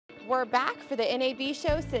We're back for the NAB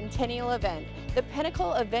Show Centennial event, the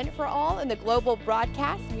pinnacle event for all in the global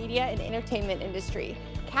broadcast, media, and entertainment industry.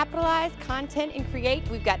 Capitalize, content, and create.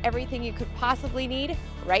 We've got everything you could possibly need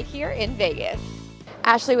right here in Vegas.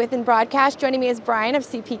 Ashley with InBroadcast. Joining me is Brian of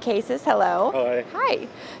CP Cases. Hello. Hi. Hi.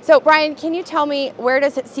 So Brian, can you tell me where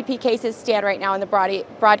does CP Cases stand right now in the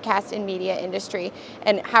broadcast and media industry,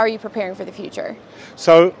 and how are you preparing for the future?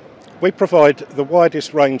 So we provide the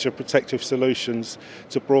widest range of protective solutions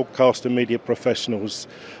to broadcast and media professionals.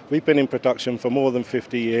 We've been in production for more than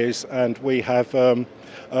 50 years and we have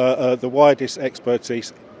the widest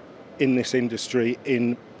expertise in this industry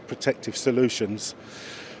in protective solutions.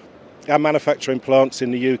 Our manufacturing plants in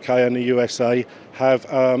the UK and the USA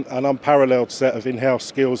have an unparalleled set of in-house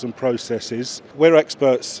skills and processes. We're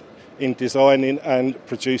experts in designing and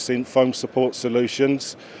producing foam support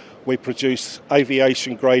solutions. We produce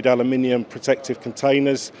aviation-grade aluminium protective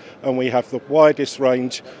containers, and we have the widest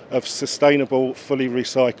range of sustainable, fully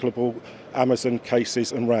recyclable Amazon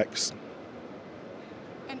cases and racks.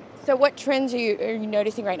 And so what trends are you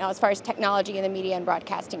noticing right now as far as technology in the media and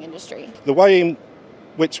broadcasting industry? The way in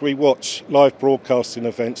which we watch live broadcasting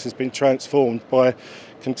events has been transformed by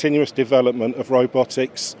continuous development of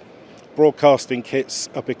robotics. Broadcasting kits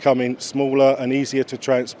are becoming smaller and easier to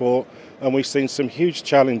transport, and we've seen some huge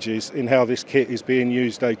challenges in how this kit is being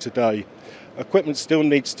used day to day. Equipment still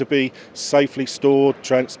needs to be safely stored,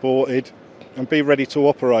 transported, and be ready to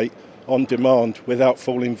operate on demand without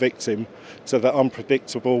falling victim to the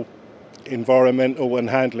unpredictable environmental and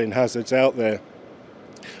handling hazards out there.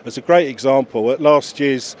 As a great example, at last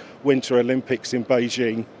year's Winter Olympics in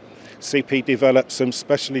Beijing, CP developed some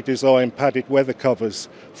specially designed padded weather covers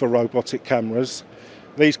for robotic cameras.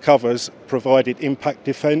 These covers provided impact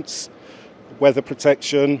defence, weather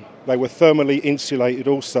protection. They were thermally insulated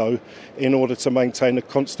also in order to maintain a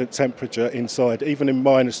constant temperature inside, even in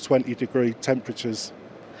 -20-degree temperatures.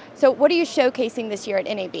 So what are you showcasing this year at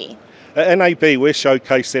NAB? At NAB, we're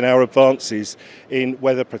showcasing our advances in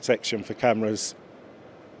weather protection for cameras.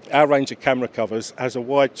 Our range of camera covers has a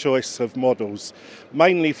wide choice of models,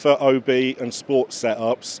 mainly for OB and sports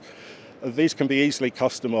setups. These can be easily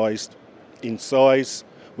customised in size,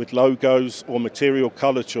 with logos or material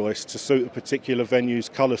colour choice to suit a particular venue's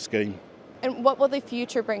colour scheme. And what will the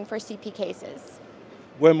future bring for CP Cases?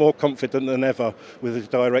 We're more confident than ever with the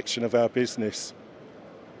direction of our business.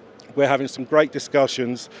 We're having some great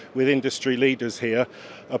discussions with industry leaders here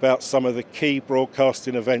about some of the key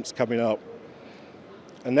broadcasting events coming up.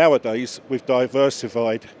 And nowadays, we've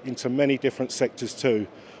diversified into many different sectors too.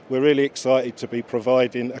 We're really excited to be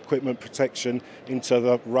providing equipment protection into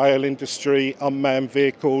the rail industry, unmanned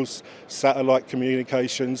vehicles, satellite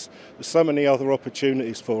communications. There's so many other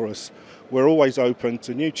opportunities for us. We're always open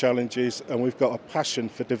to new challenges, and we've got a passion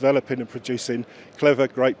for developing and producing clever,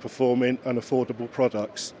 great performing and affordable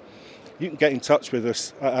products. You can get in touch with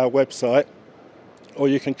us at our website, or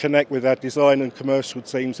you can connect with our design and commercial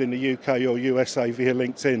teams in the UK or USA via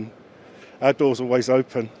LinkedIn. Our door's always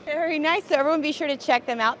open. Very nice, so everyone be sure to check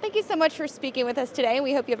them out. Thank you so much for speaking with us today, and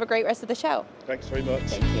we hope you have a great rest of the show. Thanks very much.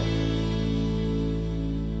 Thank you.